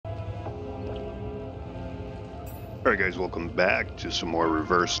Alright guys, welcome back to some more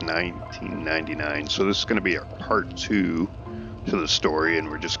Reverse 1999. So this is going to be our part 2 to the story, and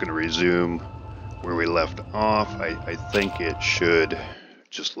we're just going to resume where we left off. I think it should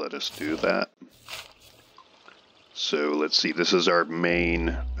just let us do that. So let's see, this is our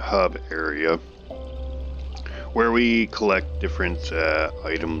main hub area where we collect different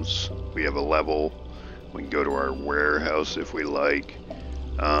items. We have a level. We can go to our warehouse if we like.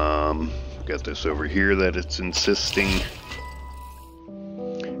 Got this over here that it's insisting.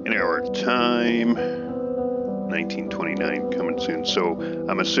 In our time, 1929 coming soon. So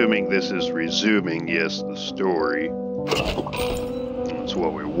I'm assuming this is resuming, yes, the story. That's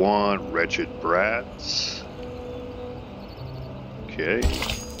what we want. Wretched brats. Okay.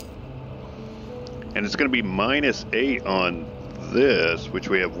 And it's going to be -8 on this, which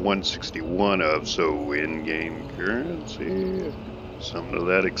we have 161 of, so in-game currency. Something to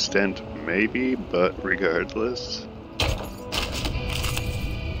that extent, maybe, but regardless.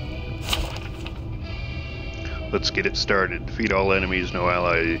 Let's get it started. Defeat all enemies, no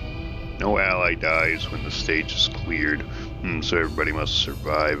ally dies when the stage is cleared. So everybody must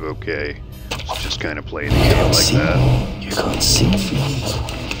survive, okay. Let's just kind of play the game like that. You can't see me.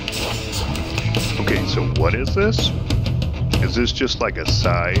 Okay, so what is this? Is this just like a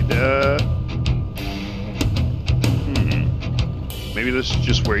side, Maybe this is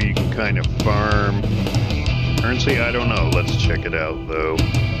just where you can kind of farm currency? I don't know. Let's check it out, though.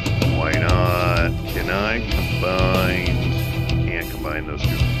 Why not? Can I combine? Can't combine those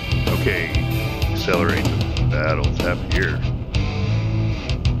two. Okay. Accelerate the battle. Tap here.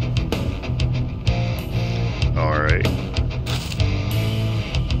 Alright.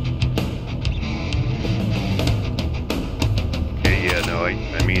 Okay, yeah, no, I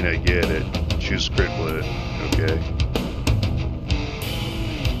mean, I get it. Choose Scribblet. Okay.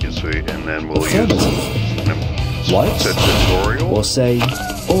 And then we'll use white tutorial. or say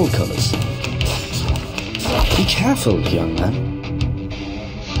all colors. Be careful, young man.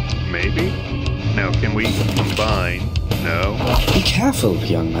 Maybe. Now, can we combine? No. Be careful,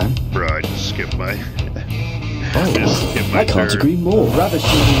 young man. Bro, I just skipped my. I can't agree more.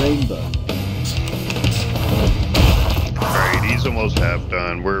 Ravishing rainbow. Alright, he's almost half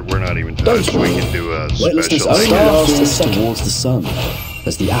done. We're not even done, so we can do a Weightlessness special. only lasts a second towards the sun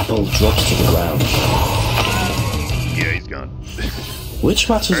as the apple drops to the ground. Yeah, he's gone. Which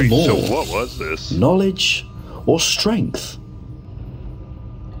matters Alright, more? so what was this? Knowledge or strength?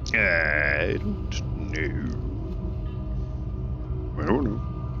 I don't know. I don't know.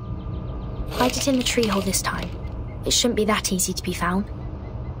 Hide it in the tree hole this time. It shouldn't be that easy to be found.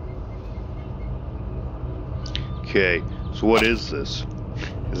 Okay, so what is this?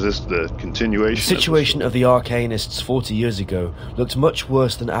 Is this the continuation? The situation of the Arcanists 40 years ago looked much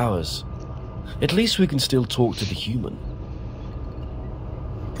worse than ours. At least we can still talk to the human.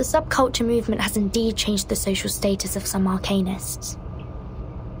 The subculture movement has indeed changed the social status of some Arcanists.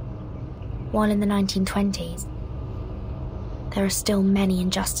 While in the 1920s, there are still many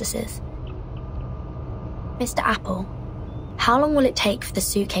injustices. Mr. Apple, how long will it take for the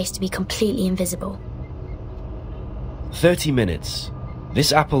suitcase to be completely invisible? 30 minutes.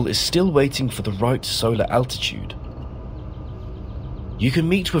 This apple is still waiting for the right solar altitude. You can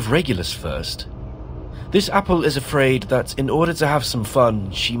meet with Regulus first. This apple is afraid that in order to have some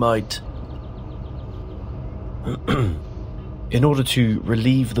fun, she might... in order to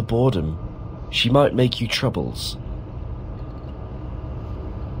relieve the boredom, she might make you troubles.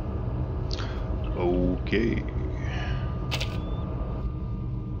 Okay.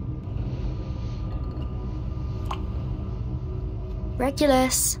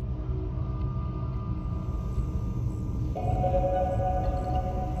 Regulus.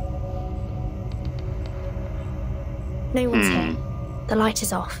 No one's here. The light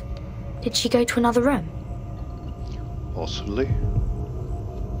is off. Did she go to another room? Possibly.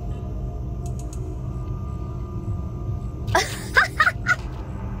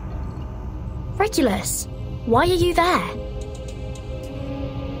 Regulus, why are you there?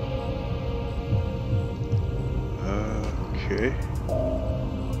 Okay.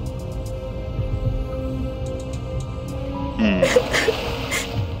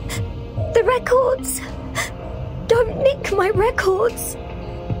 The records! Don't nick my records!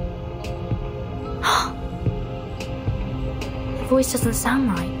 The voice doesn't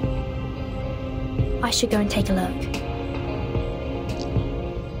sound right. I should go and take a look.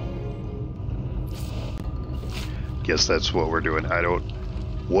 Guess that's what we're doing. I don't...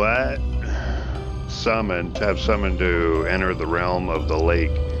 What? Summoned. Have summoned to enter the realm of the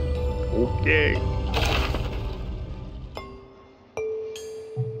lake. Okay.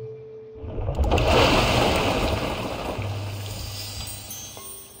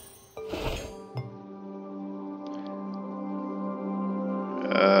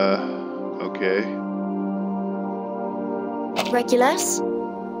 Regulus?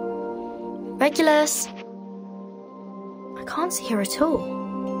 Regulus? I can't see her at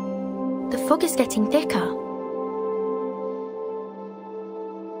all. The fog is getting thicker.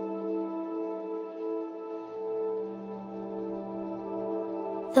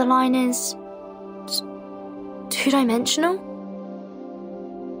 The line is two-dimensional?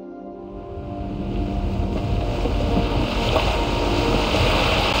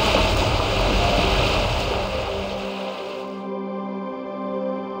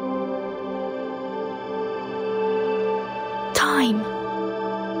 Time.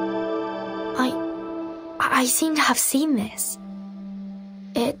 I seem to have seen this.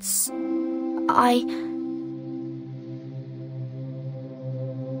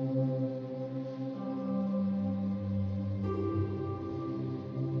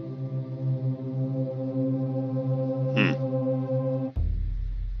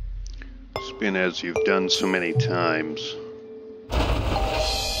 Spin as you've done so many times.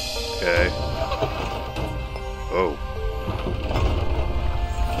 Okay. Oh.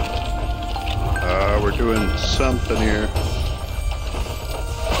 We're doing something here.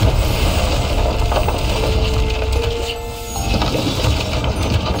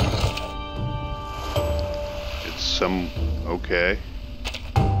 It's some... okay.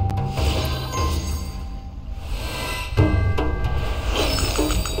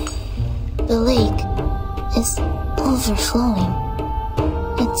 The lake is overflowing.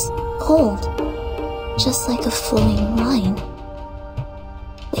 It's cold, just like a flowing wine.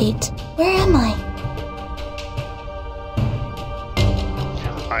 Wait, where am I?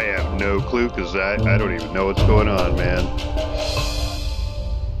 I have no clue, because I don't even know what's going on, man.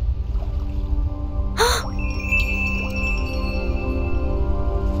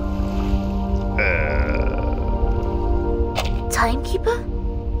 Timekeeper?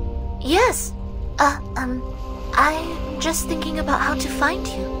 Yes. I'm just thinking about how to find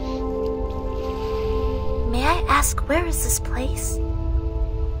you. May I ask, where is this place?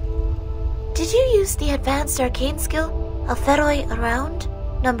 Did you use the advanced arcane skill, Alferoi Around,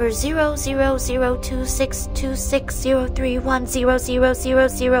 number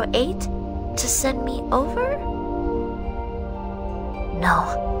 0002626031000008, to send me over?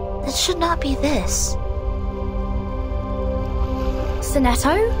 No, it should not be this.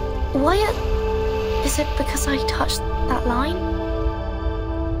 Sonetto? Why is it because I touched that line?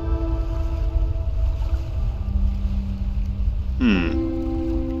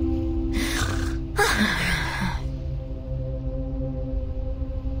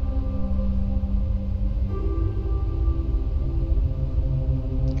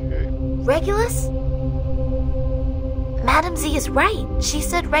 Regulus? Madam Z is right. She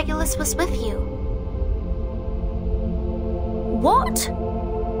said Regulus was with you. What?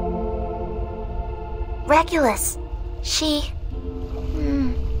 Regulus. She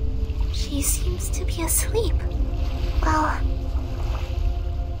seems to be asleep. Well,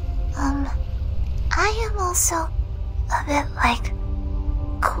 I am also a bit,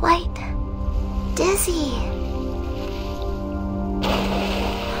 quite dizzy.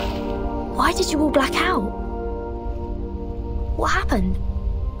 Why did you all black out? What happened?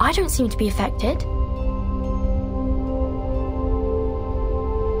 I don't seem to be affected.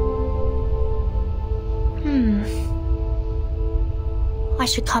 I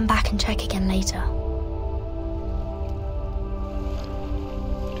should come back and check again later.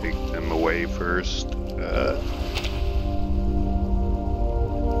 Take them away first.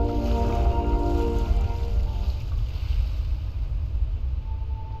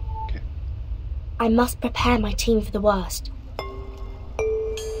 Okay. I must prepare my team for the worst.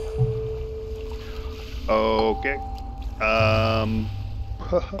 Okay.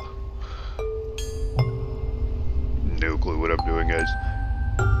 No clue what I'm doing, guys.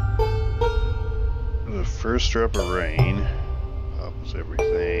 The first drop of rain pops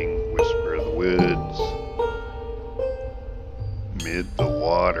everything. Whisper of the woods. Mid the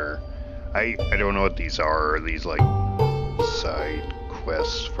water. I don't know what these are. Are these like side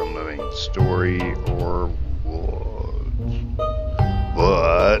quests from the main story or what?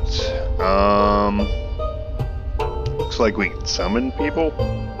 But looks like we can summon people.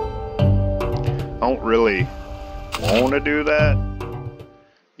 I don't really want to do that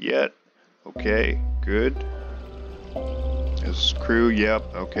yet. Okay, good. This crew, yep,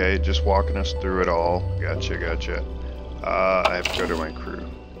 okay, just walking us through it all. Gotcha. I have to go to my crew.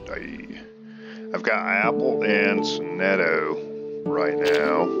 I've got Apple and Sonetto right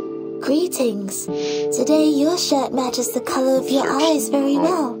now. Greetings. Today your shirt matches the color of your eyes very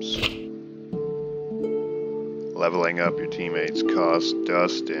well. Leveling up your teammates costs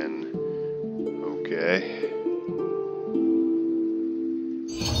dust and... okay.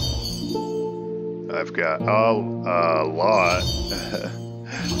 I've got a lot.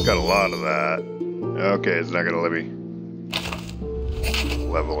 Got a lot of that. Okay, it's not gonna let me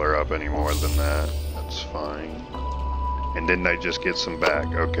level her up any more than that. That's fine. And didn't I just get some back?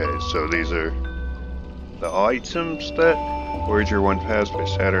 Okay, so these are the items that Voyager 1 passed by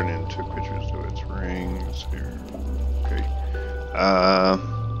Saturn and took pictures of its rings here. Okay.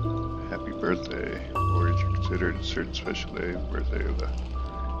 Happy birthday. Voyager considered a certain special day, birthday of the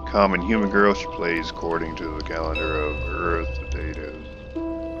common human girl. She plays according to the calendar of Earth. The date is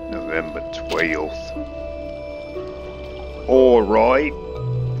November 12th. Alright.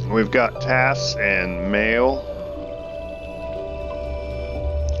 We've got tasks and mail.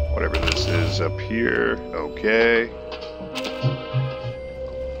 Whatever this is up here. Okay.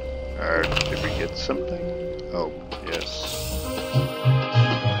 Did we get something? Oh, yes.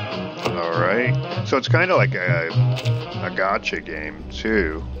 Alright. So it's kind of like a gacha game,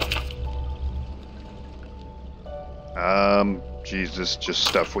 too. Geez, this is just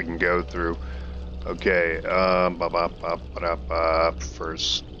stuff we can go through. Okay,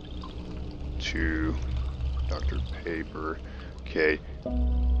 first to Dr. Paper. Okay.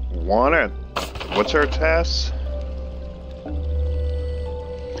 What's our task?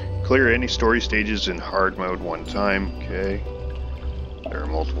 Clear any story stages in hard mode one time. Okay. There are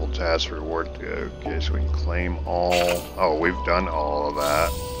multiple tasks for work. Okay, so we can claim all. Oh, we've done all of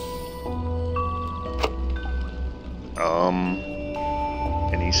that.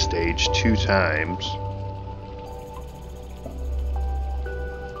 Any stage 2 times.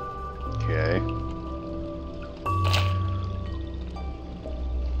 Okay.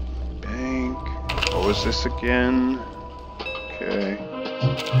 Bank. What was this again? Okay.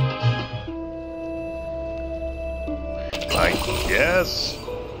 I guess.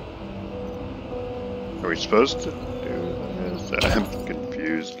 Are we supposed to do this? I'm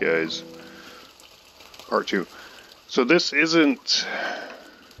confused, guys. Part 2. So this isn't...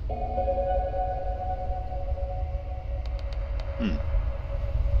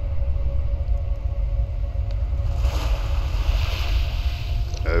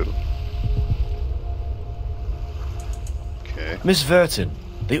 Oh. Okay. Miss Vertin,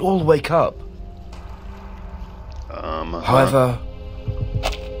 they all wake up. However,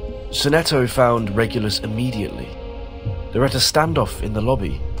 Sonetto found Regulus immediately. They're at a standoff in the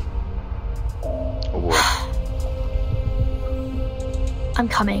lobby. Oh boy. I'm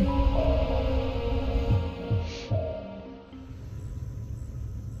coming.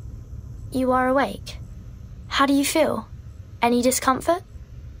 You are awake. How do you feel? Any discomfort?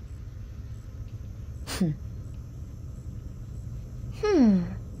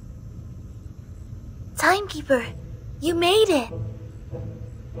 Timekeeper, you made it.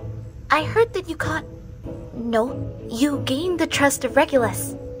 I heard that you caught... No, you gained the trust of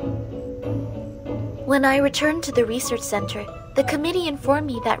Regulus. When I returned to the research center, the committee informed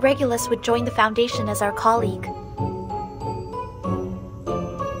me that Regulus would join the Foundation as our colleague.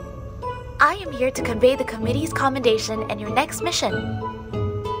 I am here to convey the committee's commendation and your next mission.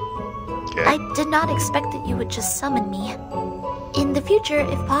 Okay. I did not expect that you would just summon me. In the future,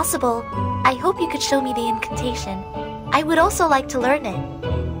 if possible, I hope you could show me the incantation. I would also like to learn it.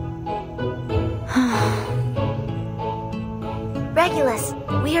 Regulus,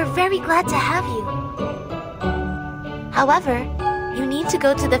 we are very glad to have you. However, you need to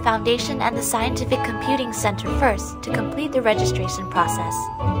go to the Foundation and the Scientific Computing Center first to complete the registration process.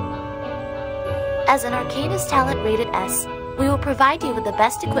 As an Arcanist talent rated S, we will provide you with the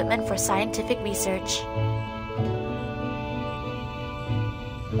best equipment for scientific research.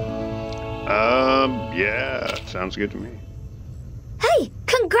 Yeah, sounds good to me. Hey,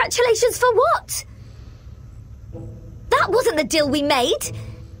 congratulations for what? That wasn't the deal we made.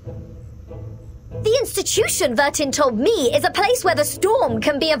 The institution, Vertin told me, is a place where the storm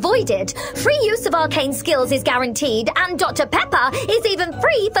can be avoided. Free use of arcane skills is guaranteed, and Dr. Pepper is even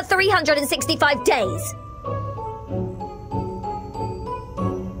free for 365 days.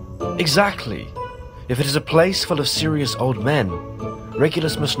 Exactly. If it is a place full of serious old men,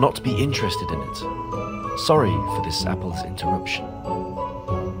 Regulus must not be interested in it. Sorry for this Apple's interruption.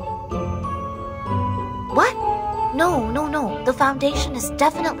 What? No. The Foundation is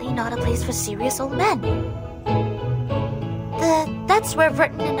definitely not a place for serious old men. That's where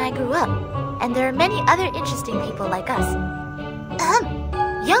Vertin and I grew up, and there are many other interesting people like us.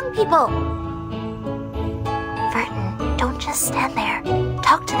 Young people! Vertin, don't just stand there.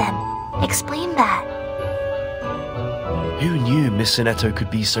 Talk to them. Explain that. Who knew Miss Sonetto could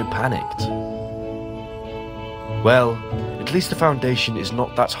be so panicked? Well, at least the Foundation is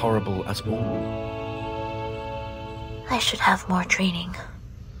not that horrible at all. I should have more training.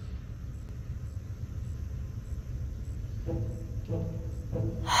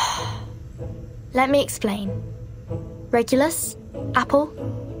 Let me explain. Regulus, Apple,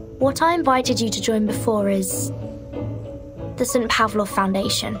 what I invited you to join before is the St. Pavlov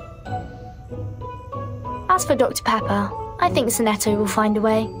Foundation. As for Dr. Pepper, I think Sonetto will find a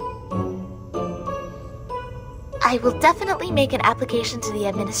way. I will definitely make an application to the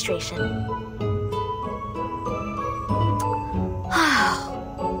administration.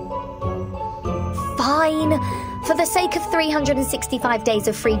 Fine. For the sake of 365 days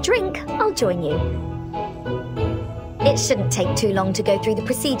of free drink, I'll join you. It shouldn't take too long to go through the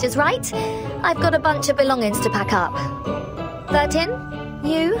procedures, right? I've got a bunch of belongings to pack up. Vertin,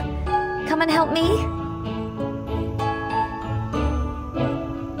 you, come and help me.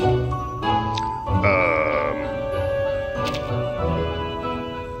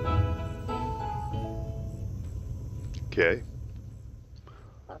 Okay.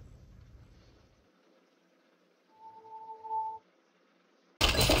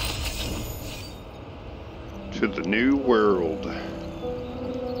 To the new world.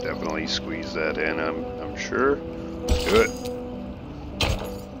 Definitely squeeze that in, I'm sure. Do it.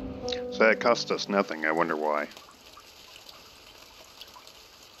 So that cost us nothing, I wonder why.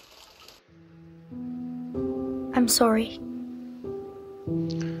 I'm sorry.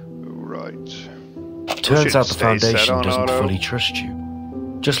 Right. Turns out the Stay set Foundation on doesn't auto. fully trust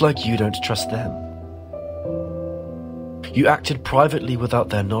you. Just like you don't trust them. You acted privately without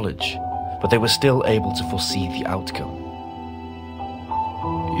their knowledge, but they were still able to foresee the outcome.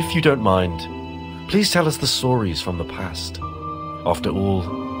 If you don't mind, please tell us the stories from the past. After all,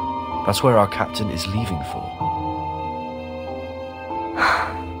 that's where our captain is leaving for.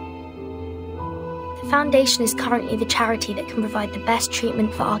 The Foundation is currently the charity that can provide the best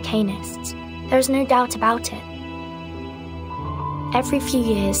treatment for arcanists. There is no doubt about it. Every few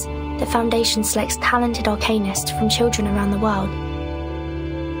years, the Foundation selects talented arcanists from children around the world.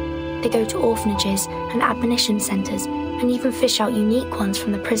 They go to orphanages and admonition centres and even fish out unique ones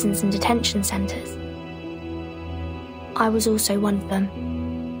from the prisons and detention centres. I was also one of them.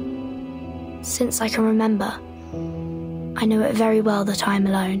 Since I can remember, I know it very well that I am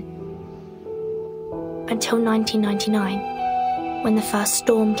alone. Until 1999, when the first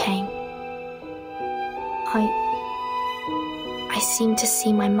storm came. I seemed to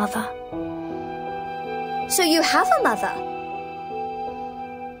see my mother. So you have a mother?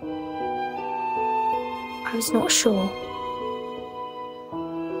 I was not sure.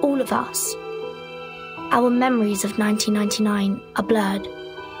 All of us. Our memories of 1999 are blurred.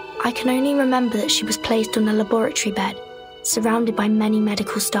 I can only remember that she was placed on a laboratory bed, surrounded by many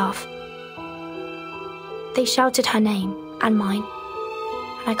medical staff. They shouted her name and mine,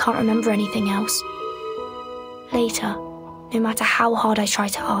 and I can't remember anything else. Later, no matter how hard I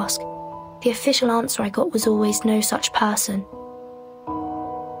tried to ask, the official answer I got was always no such person.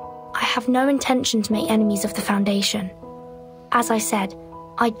 I have no intention to make enemies of the Foundation. As I said,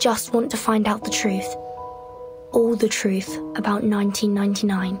 I just want to find out the truth. All the truth about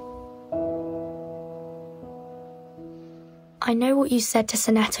 1999. I know what you said to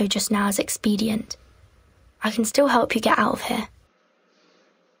Sonetto just now is expedient. I can still help you get out of here.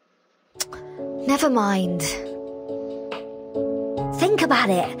 Never mind. Think about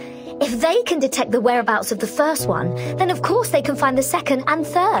it. If they can detect the whereabouts of the first one, then of course they can find the second and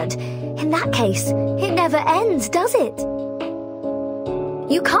third. In that case, it never ends, does it?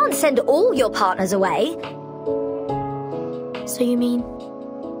 You can't send all your partners away. So you mean?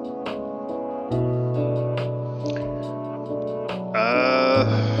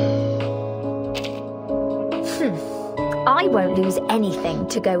 I won't lose anything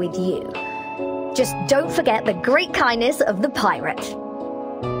to go with you. Just don't forget the great kindness of the pirate.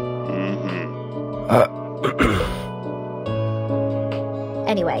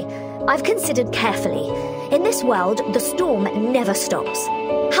 Anyway, I've considered carefully. In this world, the storm never stops.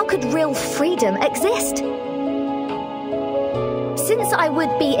 How could real freedom exist? Since I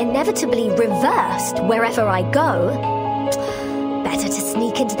would be inevitably reversed wherever I go, better to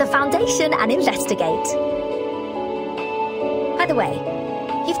sneak into the Foundation and investigate. By the way,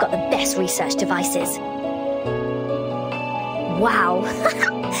 you've got the best research devices. Wow.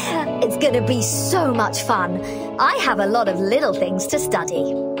 It's gonna be so much fun. I have a lot of little things to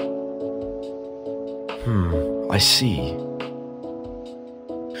study. I see.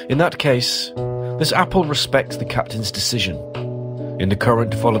 In that case, this apple respects the captain's decision. In the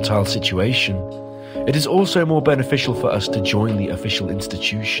current volatile situation, it is also more beneficial for us to join the official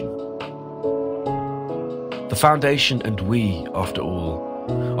institution. The Foundation and we, after all,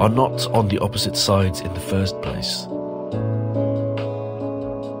 are not on the opposite sides in the first place.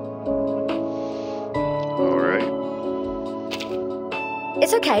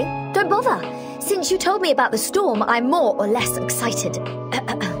 It's okay. Don't bother. Since you told me about the storm, I'm more or less excited.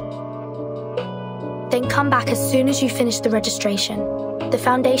 Then come back as soon as you finish the registration. The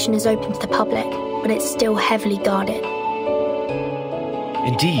Foundation is open to the public, but it's still heavily guarded.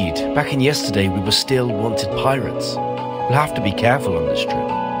 Indeed, back in yesterday we were still wanted pirates. We'll have to be careful on this trip.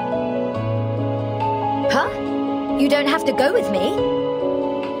 Huh? You don't have to go with me.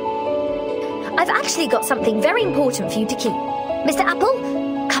 I've actually got something very important for you to keep. Mr. Apple,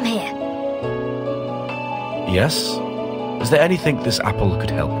 come here. Yes? Is there anything this apple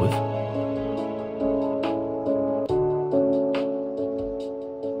could help with?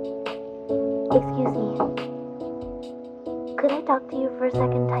 Excuse me. Could I talk to you for a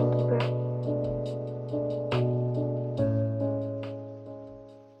second, Timekeeper?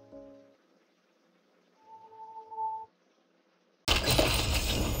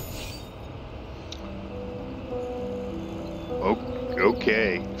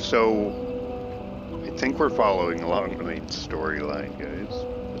 Okay, so I think we're following along the main storyline, guys.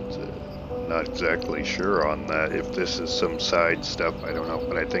 But, not exactly sure on that. If this is some side stuff, I don't know,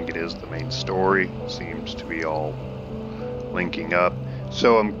 but I think it is the main story. Seems to be all linking up.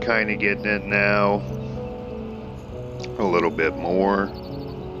 So I'm kind of getting it now. A little bit more.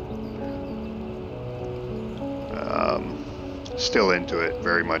 Still into it,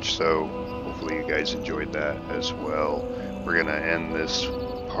 very much so. Hopefully you guys enjoyed that as well. We're gonna end this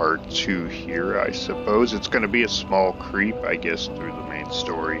part 2 here, I suppose. It's gonna be a small creep, I guess, through the main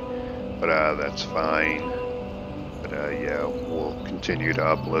story, but that's fine. But yeah, we'll continue to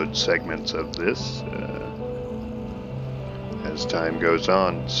upload segments of this as time goes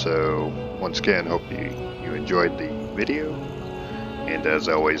on. So once again, hope you enjoyed the video, and as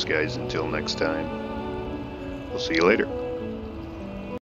always, guys, until next time, we'll see you later.